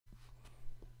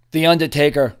The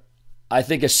Undertaker, I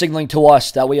think, is signaling to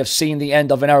us that we have seen the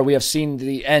end of an era. We have seen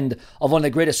the end of one of the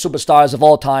greatest superstars of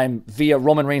all time via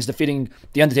Roman Reigns defeating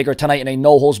The Undertaker tonight in a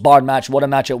no-holds-barred match. What a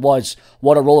match it was.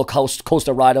 What a roller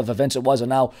coaster ride of events it was. And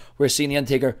now we're seeing The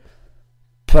Undertaker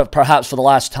perhaps for the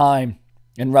last time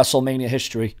in WrestleMania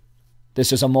history.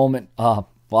 This is a moment.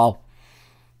 Wow.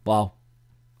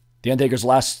 The Undertaker's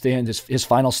last stand, his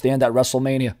final stand at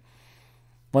WrestleMania.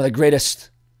 One of the greatest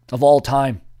of all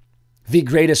time. The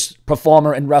greatest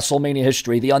performer in WrestleMania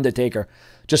history, The Undertaker.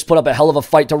 Just put up a hell of a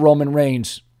fight to Roman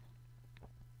Reigns.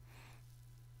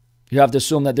 You have to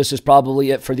assume that this is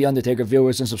probably it for The Undertaker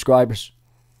viewers and subscribers.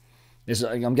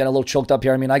 I'm getting a little choked up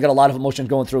here. I mean, I got a lot of emotions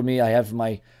going through me. I have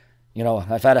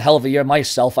I've had a hell of a year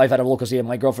myself. I've had a local year,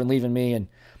 my girlfriend leaving me, and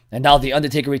now The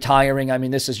Undertaker retiring. I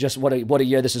mean, this is just what a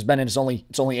year this has been, and it's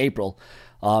only April.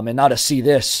 And now to see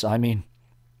this, I mean,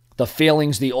 the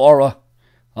feelings, the aura,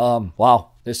 wow.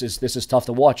 This is tough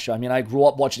to watch. I mean, I grew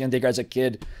up watching The Undertaker as a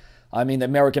kid. I mean, the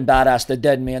American Badass, the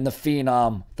Dead Man, the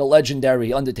Phenom, the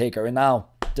legendary Undertaker. And now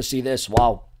to see this,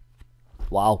 wow.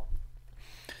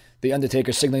 The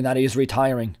Undertaker signaling that he is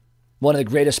retiring. One of the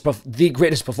greatest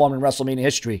performer in WrestleMania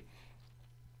history.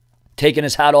 Taking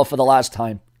his hat off for the last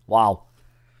time. Wow.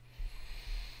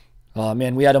 Oh,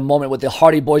 man, we had a moment with the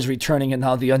Hardy Boys returning and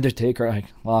now The Undertaker. I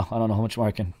don't know how much more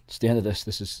I can stand to this.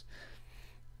 This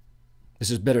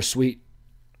is bittersweet.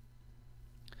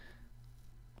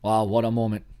 Wow, what a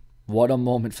moment. What a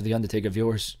moment for The Undertaker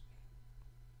viewers.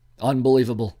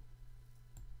 Unbelievable.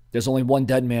 There's only one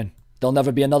dead man. There'll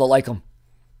never be another like him.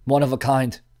 One of a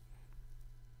kind.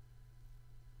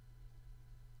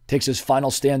 Takes his final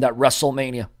stand at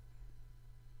WrestleMania.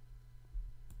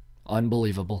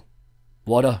 Unbelievable.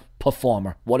 What a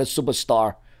performer. What a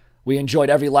superstar. We enjoyed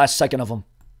every last second of him.